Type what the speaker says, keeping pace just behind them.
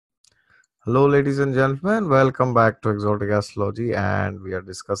Hello, ladies and gentlemen. Welcome back to Exotic Astrology, and we are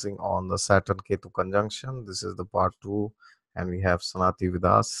discussing on the Saturn Ketu conjunction. This is the part two, and we have Ksanati with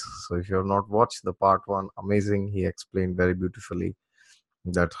us. So, if you have not watched the part one, amazing. He explained very beautifully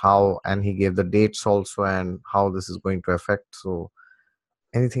that how, and he gave the dates also, and how this is going to affect. So,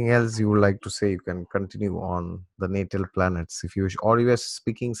 anything else you would like to say, you can continue on the natal planets. If you or you were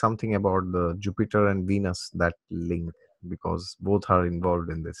speaking something about the Jupiter and Venus, that link, because both are involved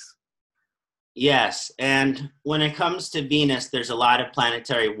in this. Yes, and when it comes to Venus, there's a lot of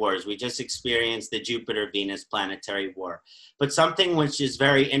planetary wars. We just experienced the Jupiter-Venus planetary war. But something which is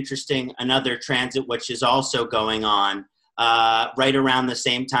very interesting, another transit which is also going on right around the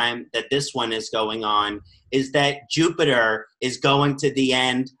same time that this one is going on, is that Jupiter is going to the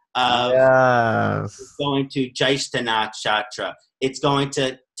end of Yes. going to Jyeshta Nakshatra. It's going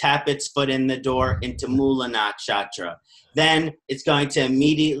to tap its foot in the door into Mula Nakshatra. Then it's going to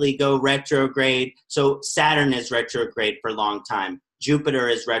immediately go retrograde. So Saturn is retrograde for a long time. Jupiter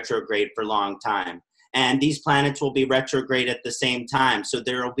is retrograde for a long time. And these planets will be retrograde at the same time. So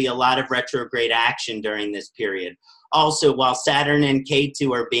there will be a lot of retrograde action during this period. Also, while Saturn and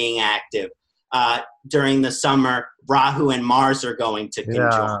Ketu are being active, during the summer, Rahu and Mars are going to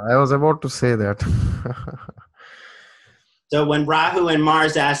conjoin. Yeah, I was about to say that. So when Rahu and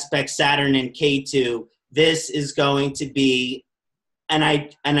Mars aspect Saturn and Ketu, this is going to be, and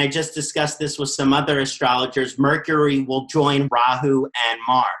I just discussed this with some other astrologers. Mercury will join Rahu and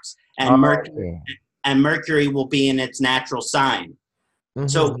Mars, and Okay. Mercury will be in its natural sign.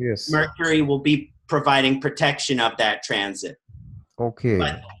 So Yes. Mercury will be providing protection of that transit. But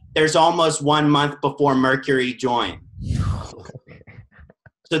Okay. there's almost 1 month before Mercury joins. Okay.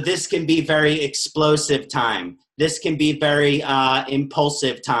 So this can be very explosive time. This can be very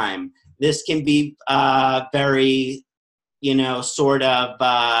impulsive time. This can be very, sort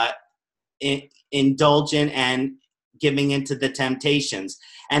of indulgent and giving into the temptations.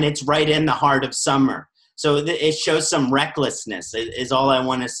 And it's right in the heart of summer. So it shows some recklessness is all I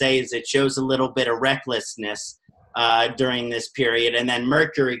want to say. Is it shows a little bit of recklessness during this period. And then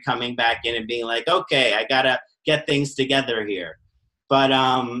Mercury coming back in and being like, okay, I got to get things together here.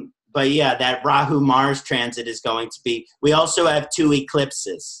 But yeah, that Rahu Mars transit is going to be. We also have 2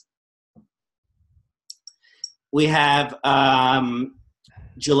 eclipses. We have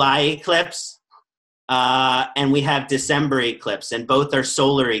July eclipse and we have December eclipse, and both are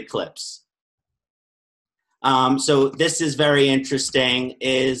solar eclipse. So this is very interesting.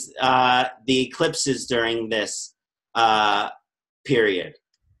 Is the eclipses during this period.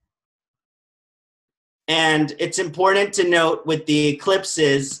 And it's important to note with the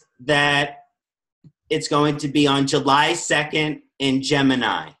eclipses that it's going to be on July 2nd in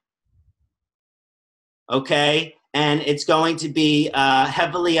Gemini. Okay? And it's going to be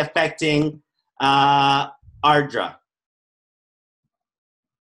heavily affecting Ardra.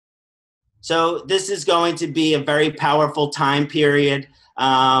 So this is going to be a very powerful time period.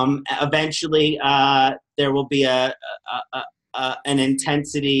 Eventually, there will be an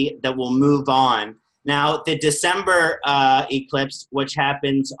intensity that will move on. Now, the December eclipse, which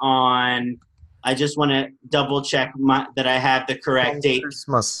happens on, I just want to double check that I have the correct date.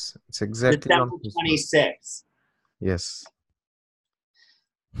 Christmas. It's exactly on December Christmas. 26th. Yes.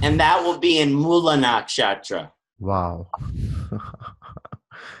 And that will be in Mula Nakshatra. Wow.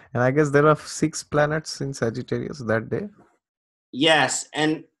 And I guess there are 6 planets in Sagittarius that day. Yes,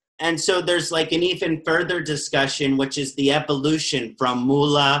 and so there's like an even further discussion, which is the evolution from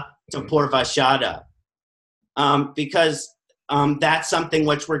Mula to Purvashada. Because that's something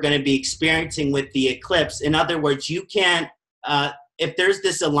which we're going to be experiencing with the eclipse. In other words, you can't, if there's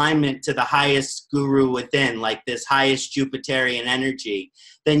this alignment to the highest guru within, like this highest Jupiterian energy,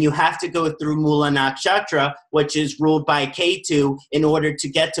 then you have to go through Mula Nakshatra, which is ruled by Ketu, in order to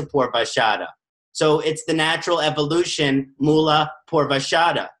get to Purvashada. So it's the natural evolution, Mula,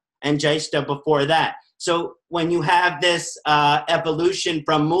 Purvashada, and Jyeshta before that. So when you have this evolution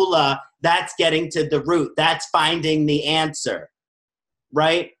from Mula, that's getting to the root. That's finding the answer,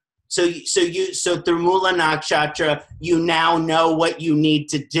 right? So through Mula Nakshatra, you now know what you need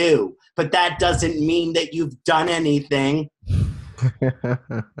to do. But that doesn't mean that you've done anything.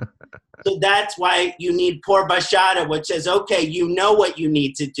 So that's why you need Purvashada, which says, okay, you know what you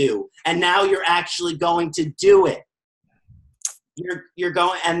need to do. And now you're actually going to do it. You're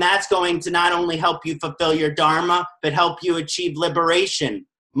going, and that's going to not only help you fulfill your dharma, but help you achieve liberation,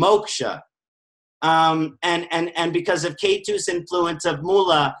 moksha. And because of Ketu's influence of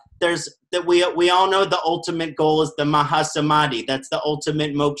Mula, there's that we all know the ultimate goal is the Mahasamadhi. That's the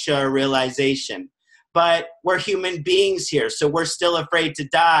ultimate moksha realization. but we're human beings here, so we're still afraid to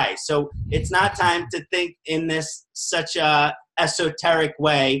die. So it's not time to think in this such a esoteric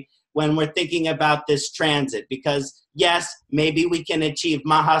way when we're thinking about this transit, because yes, maybe we can achieve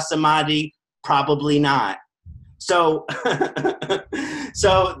Mahasamadhi, probably not. So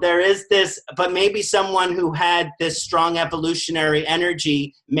so there is this, but maybe someone who had this strong evolutionary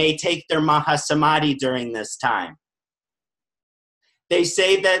energy may take their Mahasamadhi during this time. They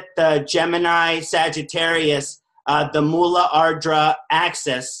say that the Gemini Sagittarius, the Mula Ardra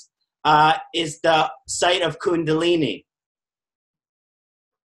axis, is the site of Kundalini.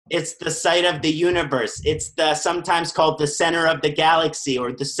 It's the site of the universe. It's the sometimes called the center of the galaxy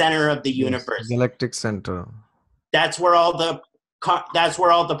or the center of the universe. Galactic center. That's where all the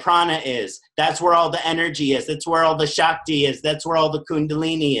prana is. That's where all the energy is. That's where all the Shakti is. That's where all the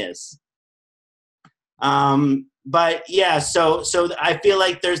Kundalini is. But yeah, so I feel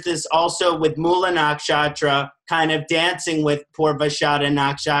like there's this also with Mula Nakshatra kind of dancing with Purvashada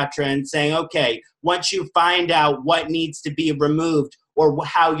Nakshatra and saying, okay, once you find out what needs to be removed or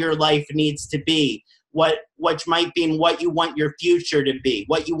how your life needs to be, what might be what you want your future to be,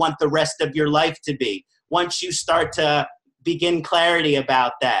 what you want the rest of your life to be. Once you start to begin clarity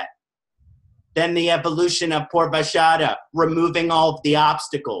about that, then the evolution of Purvashada, removing all of the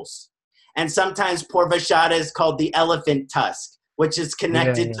obstacles. And sometimes Purvashada is called the elephant tusk, which is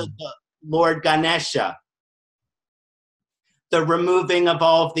connected to the Lord Ganesha. The removing of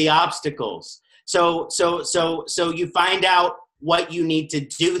all of the obstacles. So you find out what you need to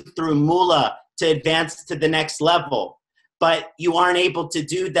do through Mula to advance to the next level, but you aren't able to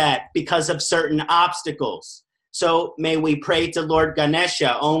do that because of certain obstacles. So may we pray to Lord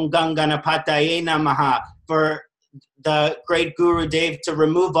Ganesha, Om Ganganapataye Namaha, for the great Guru Dev to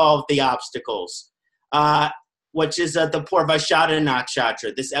remove all of the obstacles, which is the Purvashada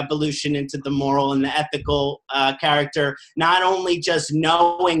Nakshatra, this evolution into the moral and the ethical character, not only just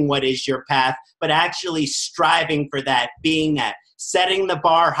knowing what is your path, but actually striving for that, being that, setting the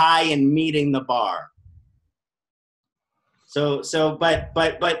bar high and meeting the bar.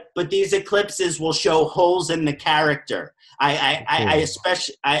 But these eclipses will show holes in the character.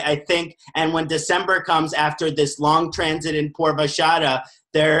 I think, and when December comes after this long transit in Purvashada,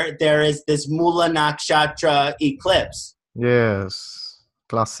 there is this Mula Nakshatra eclipse. Yes,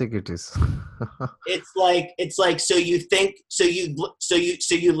 classic it is. It's like so you think so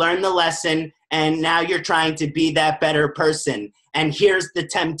you learn the lesson, and now you're trying to be that better person, and here's the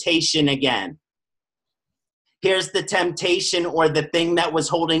temptation again. Here's the temptation or the thing that was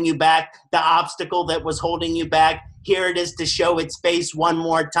holding you back, the obstacle that was holding you back. Here it is to show its face one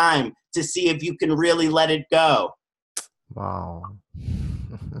more time to see if you can really let it go. Wow.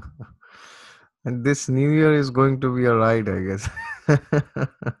 And this new year is going to be a ride, I guess.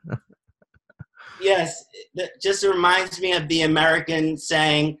 Yes, it just reminds me of the American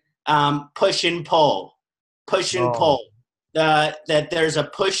saying, push and pull, push and pull. That there's a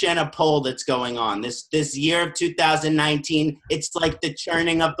push and a pull that's going on. This year of 2019, it's like the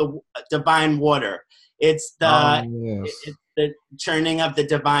churning of the divine water. It's it's the churning of the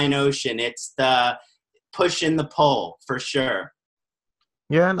divine ocean. It's the push and the pull for sure.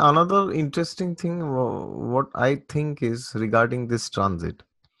 Yeah, and another interesting thing, what I think is regarding this transit.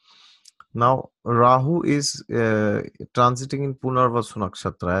 Now, Rahu is transiting in Punarvasu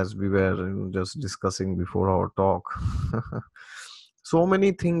Nakshatra, as we were just discussing before our talk. So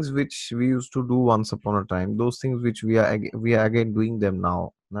many things which we used to do once upon a time, those things which we are again doing them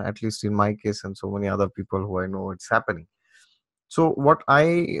now, at least in my case and so many other people who I know it's happening. So what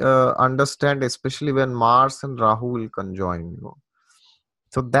I understand, especially when Mars and Rahu will conjoin,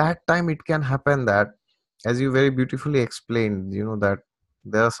 so that time it can happen that, as you very beautifully explained, that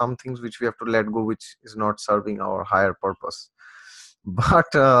there are some things which we have to let go, which is not serving our higher purpose. But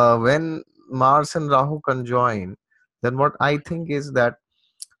when Mars and Rahu conjoin, then what I think is that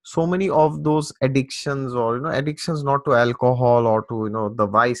so many of those addictions, or addictions not to alcohol or to the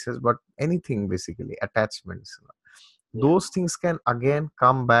vices, but anything, basically attachments, those things can again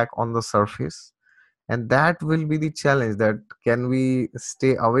come back on the surface. And that will be the challenge, that can we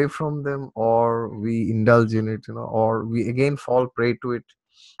stay away from them, or we indulge in it, or we again fall prey to it.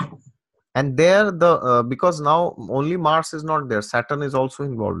 And there because now only Mars is not there, Saturn is also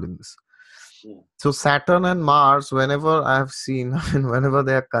involved in this. So Saturn and Mars, whenever I have seen, whenever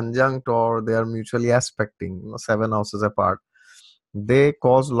they are conjunct or they are mutually aspecting, 7 houses apart, they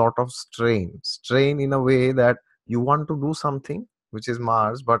cause a lot of strain in a way that you want to do something, which is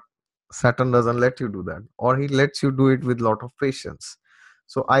Mars, but Saturn doesn't let you do that, or he lets you do it with a lot of patience.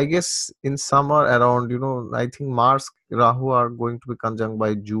 So I guess in summer around, I think Mars, Rahu are going to be conjunct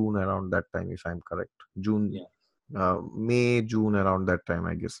by June around that time, if I'm correct. June, Yeah. May, June around that time,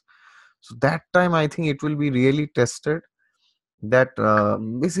 I guess. So that time, I think it will be really tested. That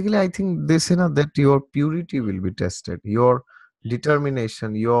basically, I think this, that your purity will be tested, your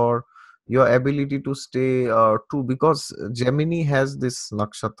determination, your ability to stay true, because Gemini has this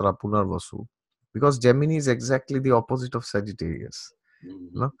nakshatra Punarvasu, because Gemini is exactly the opposite of Sagittarius. Mhm.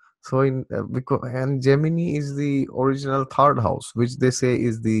 No? So in because and Gemini is the original third house, which they say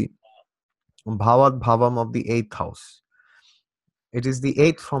is the Bhavat Bhavam of the eighth house. It is the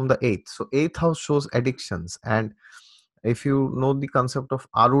eighth from the eighth. So eighth house shows addictions. And if you know the concept of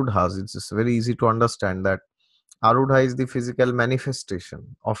Arudhas, it's just very easy to understand that Arudha is the physical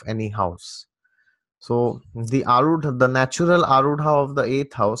manifestation of any house. So the Arudha, the natural Arudha of the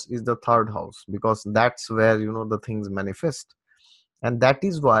eighth house is the third house, because that's where the things manifest. And that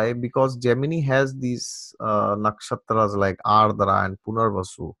is why, because Gemini has these nakshatras like Ardra and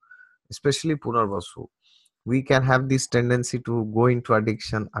Punarvasu, especially Punarvasu, we can have this tendency to go into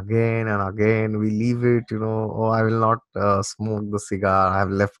addiction again and again. We leave it, oh, I will not smoke the cigar, I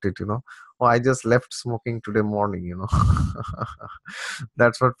have left it, oh, I just left smoking today morning,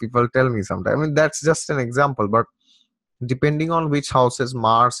 That's what people tell me sometimes. I mean, that's just an example, but depending on which houses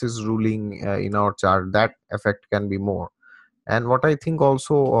Mars is ruling in our chart, that effect can be more. And what I think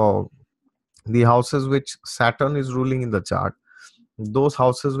also, the houses which Saturn is ruling in the chart, those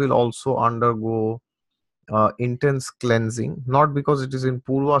houses will also undergo intense cleansing, not because it is in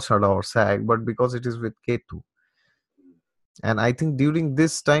Purva Shada or Sag, but because it is with Ketu. And I think during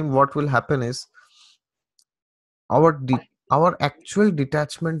this time, what will happen is our actual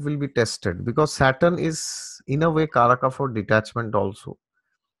detachment will be tested, because Saturn is in a way Karaka for detachment also.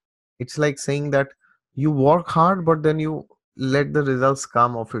 It's like saying that you work hard, but then you let the results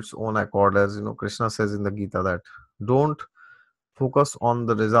come of its own accord. As Krishna says in the Gita that don't focus on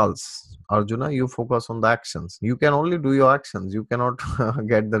the results, Arjuna, you focus on the actions. You can only do your actions, you cannot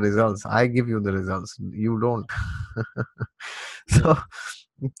get the results. I give you the results, you don't. Yeah. So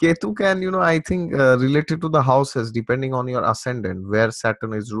Ketu can, I think, related to the houses depending on your ascendant where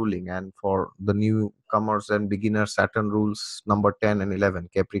Saturn is ruling. And for the newcomers and beginners, Saturn rules number 10 and 11,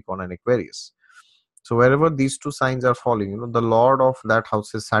 Capricorn and Aquarius. So wherever these two signs are falling, the lord of that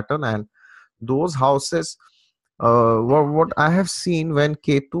house is Saturn. And those houses, what I have seen, when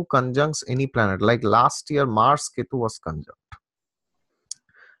Ketu conjuncts any planet, like last year Mars Ketu was conjunct.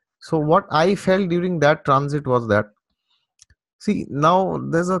 So what I felt during that transit was that, see, now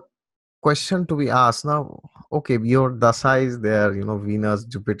there's a question to be asked now. Okay, your dasha is there, Venus,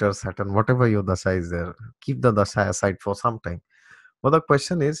 Jupiter, Saturn, whatever your dasha is there, keep the dasha aside for some time. But the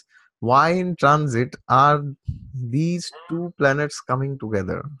question is, why in transit are these two planets coming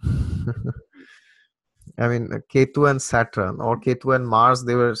together? I mean, Ketu and Saturn, or Ketu and Mars,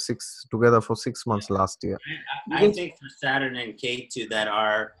 they were together for 6 months last year. I think for Saturn and Ketu that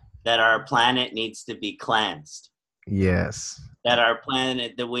our planet needs to be cleansed. Yes. That our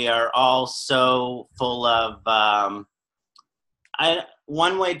planet, that we are all so full of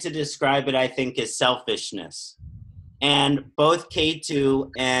one way to describe it, I think, is selfishness. And both Ketu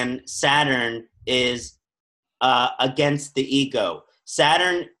and Saturn is against the ego.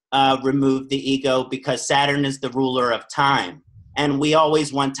 Saturn removed the ego because Saturn is the ruler of time. And we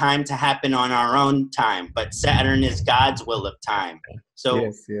always want time to happen on our own time, but Saturn is God's will of time. So,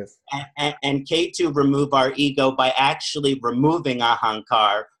 Yes, yes. and Ketu remove our ego by actually removing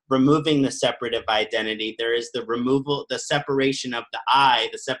ahankar, removing the separative identity. There is the removal, the separation of the I,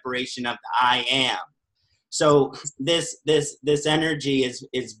 the separation of the I am. So this energy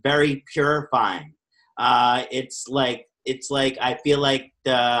is very purifying. It's like I feel like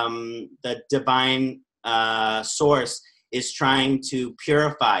the divine source is trying to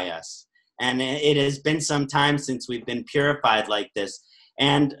purify us, and it has been some time since we've been purified like this.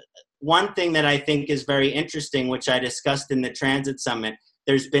 And one thing that I think is very interesting, which I discussed in the Transit Summit,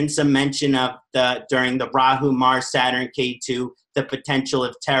 there's been some mention of during the Rahu Mars Saturn Ketu, the potential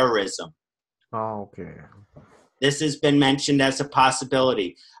of terrorism. Oh, okay. This has been mentioned as a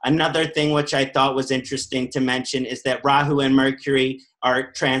possibility. Another thing which I thought was interesting to mention is that Rahu and Mercury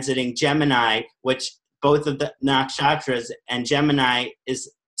are transiting Gemini, which both of the nakshatras, and Gemini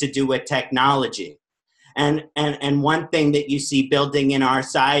is to do with technology. And one thing that you see building in our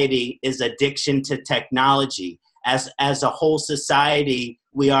society is addiction to technology. As a whole society,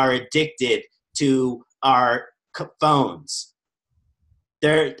 we are addicted to our phones.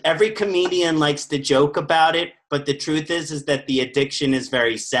 Every comedian likes to joke about it, but the truth is that the addiction is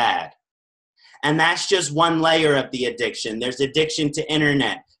very sad. And that's just one layer of the addiction. There's addiction to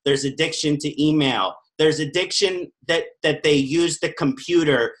internet. There's addiction to email. There's addiction that they use the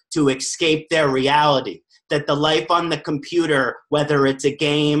computer to escape their reality. That the life on the computer, whether it's a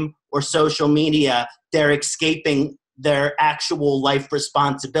game or social media, they're escaping their actual life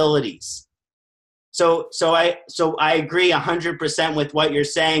responsibilities. So I agree 100% with what you're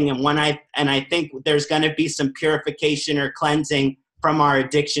saying, and I think there's going to be some purification or cleansing from our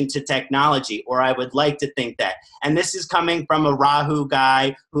addiction to technology, or I would like to think that. And this is coming from a Rahu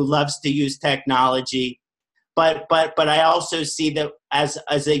guy who loves to use technology, but I also see that as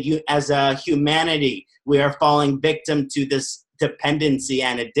a humanity, we are falling victim to this dependency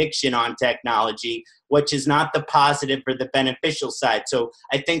and addiction on technology, which is not the positive or the beneficial side. So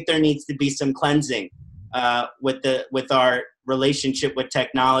I think there needs to be some cleansing with our relationship with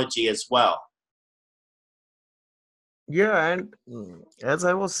technology as well. Yeah, and as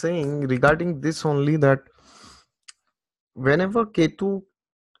I was saying regarding this only, that whenever Ketu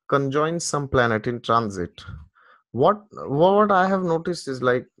conjoins some planet in transit, what I have noticed is,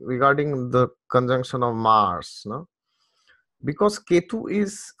 like, regarding the conjunction of Mars, no? Because Ketu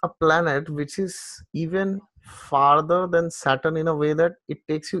is a planet which is even farther than Saturn, in a way that it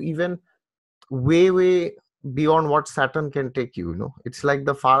takes you even way beyond what Saturn can take you, you know. It's like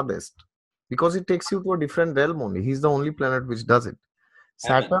the farthest, because it takes you to a different realm only. He's the only planet which does it.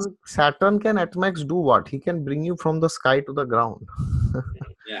 Heavens. Saturn can at max do what? He can bring you from the sky to the ground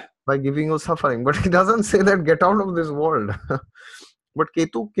Yeah. by giving you suffering, but he doesn't say that get out of this world. But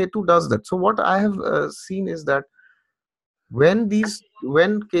Ketu does that. So what I have seen is that when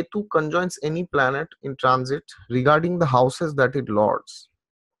Ketu conjoins any planet in transit, regarding the houses that it lords,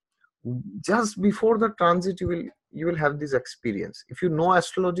 just before the transit, you will have this experience. If you know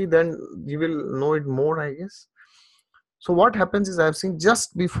astrology, then you will know it more, I guess. So what happens is, I've seen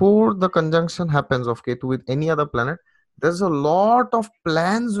just before the conjunction happens of Ketu with any other planet, there's a lot of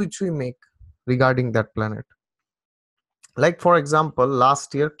plans which we make regarding that planet. Like, for example,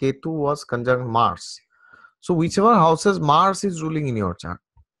 last year Ketu was conjunct Mars. So whichever houses Mars is ruling in your chart,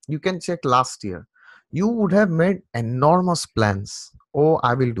 you can check last year. You would have made enormous plans. Oh,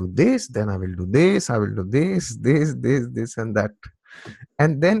 I will do this, then I will do this, I will do this, and that.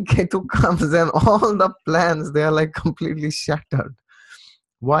 And then Ketu comes, and all the plans, they are like completely shattered.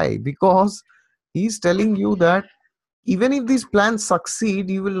 Why? Because he's telling you that even if these plans succeed,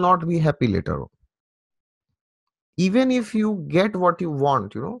 you will not be happy later on. Even if you get what you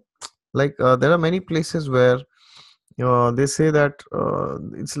want, you know, like there are many places where they say that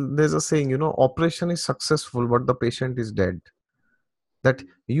there's a saying, you know, operation is successful but the patient is dead. That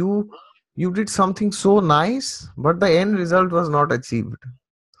you did something so nice but the end result was not achieved.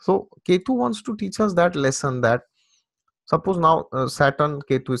 So Ketu wants to teach us that lesson, that suppose now Saturn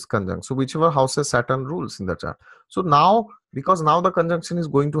Ketu is conjunct, so whichever houses Saturn rules in the chart. So now, because now the conjunction is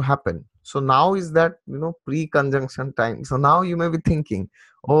going to happen, so now is that, you know, pre-conjunction time. So now you may be thinking,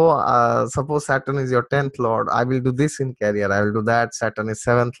 oh, suppose Saturn is your 10th lord, I will do this in career, I will do that. Saturn is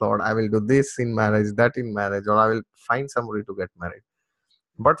 7th lord, I will do this in marriage, that in marriage, or I will find somebody to get married.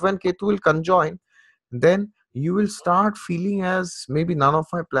 But when Ketu will conjoin, then you will start feeling as maybe none of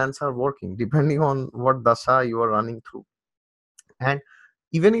my plans are working, depending on what dasha you are running through. And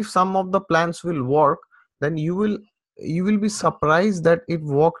even if some of the plans will work, then you will be surprised that it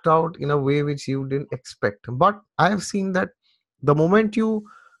worked out in a way which you didn't expect. But I have seen that the moment you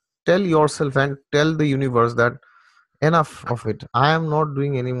tell yourself and tell the universe that enough of it, I am not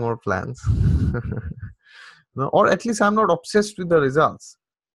doing any more plans, no, or at least I'm not obsessed with the results,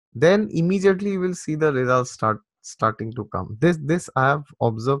 then immediately you will see the results starting to come. This I have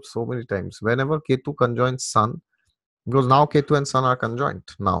observed so many times whenever Ketu conjoins Sun, because now Ketu and Sun are conjoined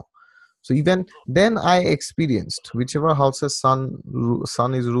now. So even then I experienced whichever houses Sun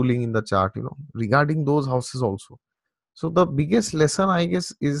is ruling in the chart, you know, regarding those houses also. So the biggest lesson, I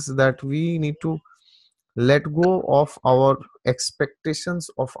guess, is that we need to let go of our expectations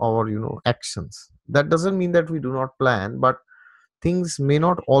of our, you know, actions. That doesn't mean that we do not plan, but things may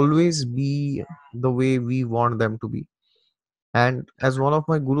not always be the way we want them to be. And as one of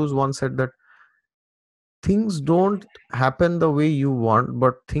my gurus once said, that things don't happen the way you want,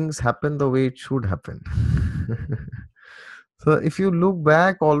 but things happen the way it should happen. So if you look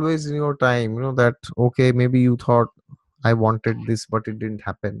back always in your time, you know that, okay, maybe you thought I wanted this, but it didn't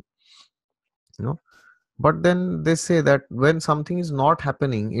happen, you know. But then they say that when something is not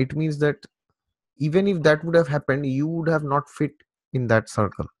happening, it means that even if that would have happened, you would have not fit in that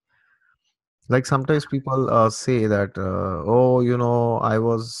circle. Like sometimes people say that, oh, you know, I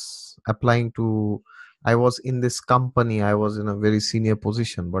was applying to I was in this company, I was in a very senior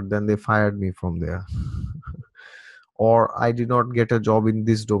position, but then they fired me from there. Or I did not get a job in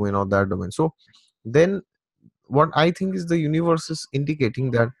this domain or that domain. So then what I think is the universe is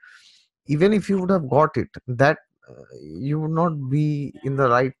indicating that even if you would have got it, that you would not be in the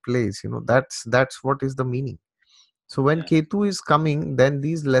right place. That's what is the meaning. So when Yeah, Ketu is coming, then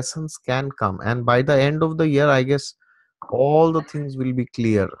these lessons can come, and by the end of the year, I guess all the things will be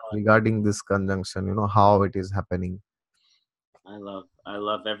clear regarding this conjunction, how it is happening. I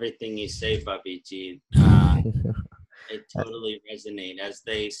love everything you say, Babiji. It totally resonate. As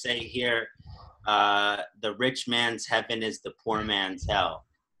they say here, the rich man's heaven is the poor man's hell.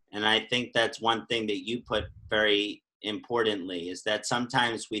 And I think that's one thing that you put very importantly, is that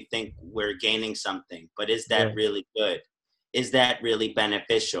sometimes we think we're gaining something, but is that Yeah. really good? Is that really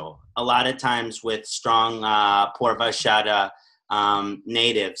beneficial? A lot of times with strong Purvashada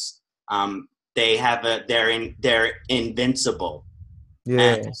natives, they're invincible.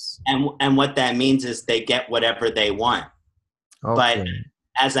 And, Yes. and what that means is they get whatever they want. But Okay.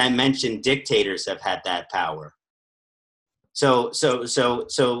 as I mentioned, dictators have had that power. So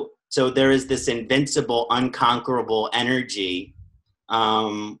there is this invincible, unconquerable energy,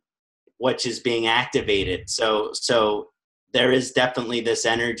 which is being activated. So there is definitely this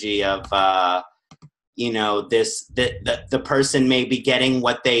energy of the person may be getting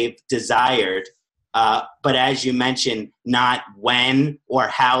what they've desired, but as you mentioned, not when or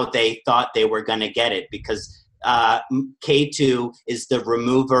how they thought they were going to get it, because Ketu is the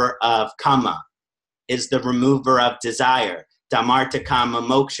remover of kama, is the remover of desire. Damarta kama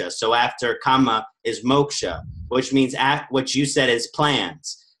moksha. So after kama is moksha, which means what you said is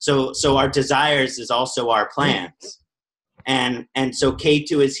plans. So our desires is also our plans. And so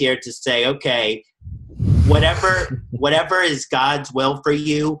Ketu is here to say, okay, whatever is God's will for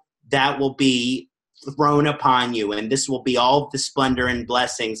you, that will be thrown upon you, and this will be all the splendor and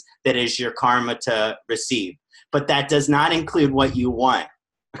blessings that is your karma to receive. But that does not include what you want.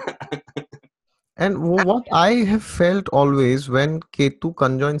 And what I have felt always when Ketu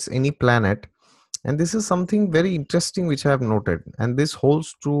conjoins any planet, and this is something very interesting which I have noted, and this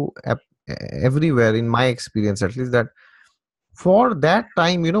holds true everywhere in my experience at least, that for that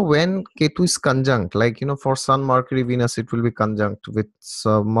time, when Ketu is conjunct, like, for Sun, Mercury, Venus, it will be conjunct. With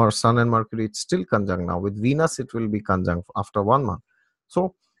Sun and Mercury, it's still conjunct now. With Venus, it will be conjunct after 1 month.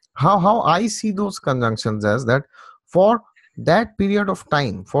 So how I see those conjunctions as that, for that period of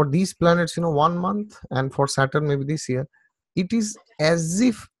time, for these planets, 1 month, and for Saturn maybe this year, it is as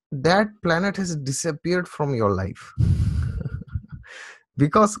if that planet has disappeared from your life.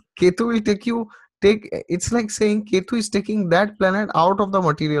 Because Ketu will take it's like saying Ketu is taking that planet out of the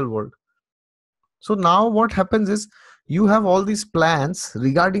material world. So now what happens is, you have all these plans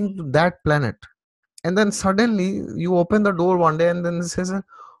regarding to that planet, and then suddenly you open the door one day and then it says,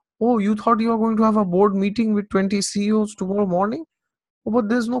 oh, you thought you were going to have a board meeting with 20 CEOs tomorrow morning? Oh, but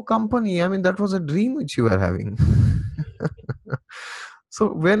there's no company. I mean, that was a dream which you were having.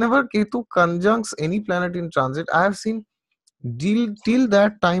 So whenever Ketu conjuncts any planet in transit, I have seen, till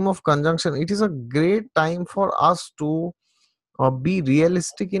that time of conjunction, it is a great time for us to be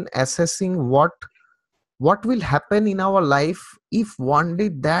realistic in assessing what will happen in our life if one day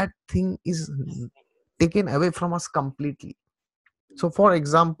that thing is taken away from us completely. So for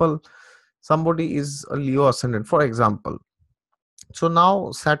example, somebody is a Leo ascendant, for example. So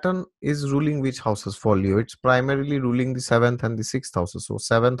now Saturn is ruling which houses for Leo? It's primarily ruling the seventh and the sixth houses. So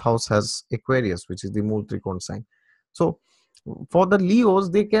seventh house has Aquarius, which is the Mool Trikon sign. So for the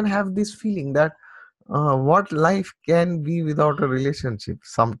Leos, they can have this feeling that what life can be without a relationship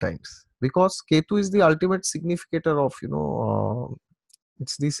sometimes, because Ketu is the ultimate significator of,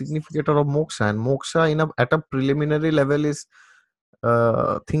 it's the significator of moksha, and moksha at a preliminary level is,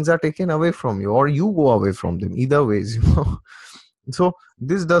 things are taken away from you or you go away from them, either ways. So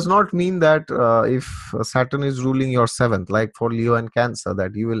this does not mean that if Saturn is ruling your seventh, like for Leo and Cancer,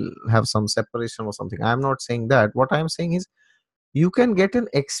 that you will have some separation or something. I am not saying that. What I am saying is, you can get an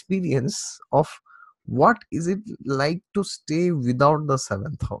experience of what is it like to stay without the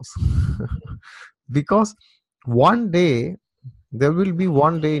seventh house. Because one day, there will be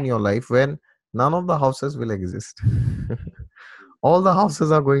one day in your life when none of the houses will exist. All the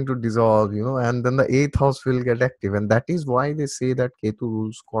houses are going to dissolve, and then the eighth house will get active, and that is why they say that Ketu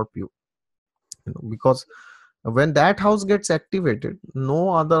rules Scorpio. Because when that house gets activated,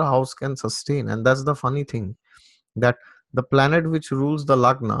 no other house can sustain. And that's the funny thing, that the planet which rules the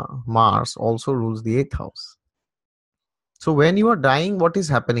Lagna, Mars, also rules the eighth house. So when you are dying, what is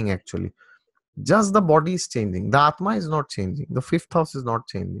happening actually? Just the body is changing. The Atma is not changing. The fifth house is not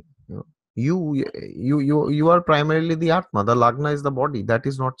changing. You are primarily the Atma. The Lagna is the body. That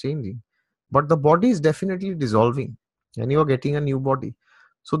is not changing. But the body is definitely dissolving and you are getting a new body.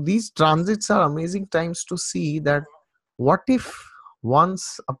 So these transits are amazing times to see that what if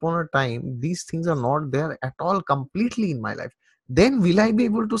once upon a time these things are not there at all completely in my life, then will I be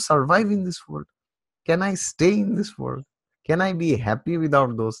able to survive in this world? Can I stay in this world? Can I be happy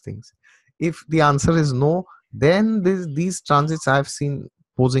without those things? If the answer is no, then these transits I have seen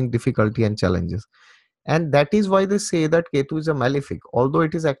posing difficulty and challenges. And that is why they say that Ketu is a malefic, although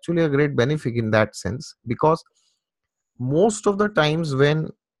it is actually a great benefic in that sense, because most of the times when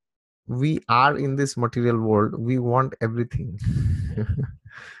we are in this material world, we want everything.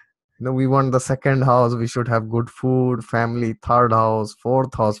 We want the second house, we should have good food, family, third house,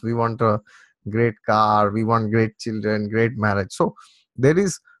 fourth house, we want a great car, we want great children, great marriage. So there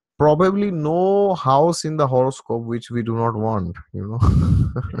is probably no house in the horoscope which we do not want.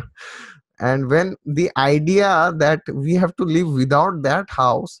 And when the idea that we have to live without that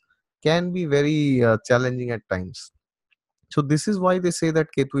house can be very challenging at times. So this is why they say that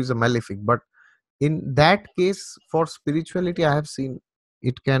Ketu is a malefic. But in that case, for spirituality, I have seen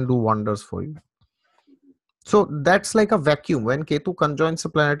it can do wonders for you. So that's like a vacuum. When Ketu conjoins a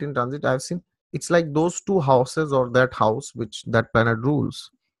planet in transit, I've seen it's like those two houses or that house which that planet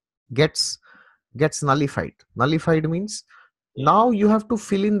rules gets nullified. Nullified means now you have to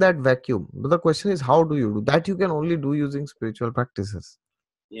fill in that vacuum. But the question is, how do you do that? You can only do using spiritual practices.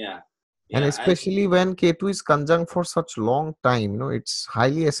 Yeah. And Yeah. especially when Ketu is conjunct for such long time, it's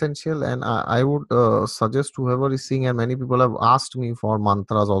highly essential. And I would suggest whoever is seeing, and many people have asked me for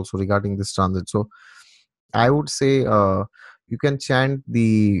mantras also regarding this transit. So I would say you can chant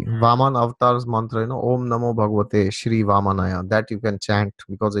the Vaman Avatar's mantra, Om Namo Bhagavate Shri Vamanaya. That you can chant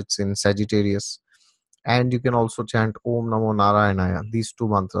because it's in Sagittarius. And you can also chant Om Namo Narayanaya, these two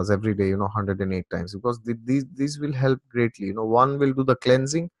mantras every day, 108 times, because these will help greatly. One will do the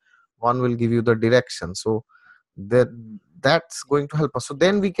cleansing, one will give you the direction. So that's going to help us. So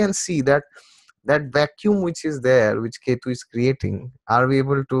then we can see that vacuum which is there, which Ketu is creating, are we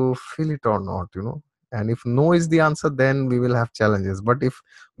able to fill it or not? And if no is the answer, then we will have challenges. But if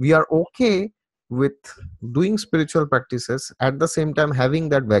we are okay with doing spiritual practices at the same time having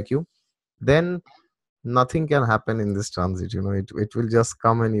that vacuum, then nothing can happen in this transit. It will just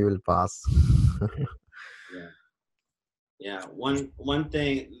come and you will pass. Yeah. Yeah. One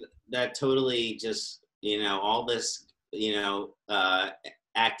thing that totally just, all this,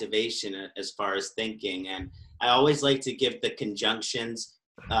 activation as far as thinking. And I always like to give the conjunctions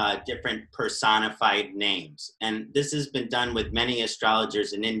different personified names. And this has been done with many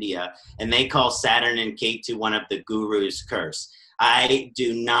astrologers in India, and they call Saturn and Ketu one of the guru's curse. I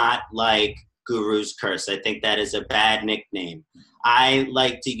do not like guru's curse. I think that is a bad nickname. I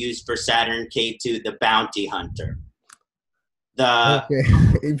like to use for Saturn Ketu the bounty hunter. Okay.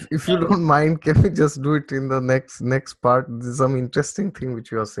 If you don't mind, can we just do it in the next part? There's some interesting thing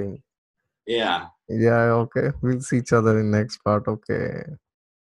which you are saying. Yeah. Yeah, okay. We'll see each other in next part. Okay.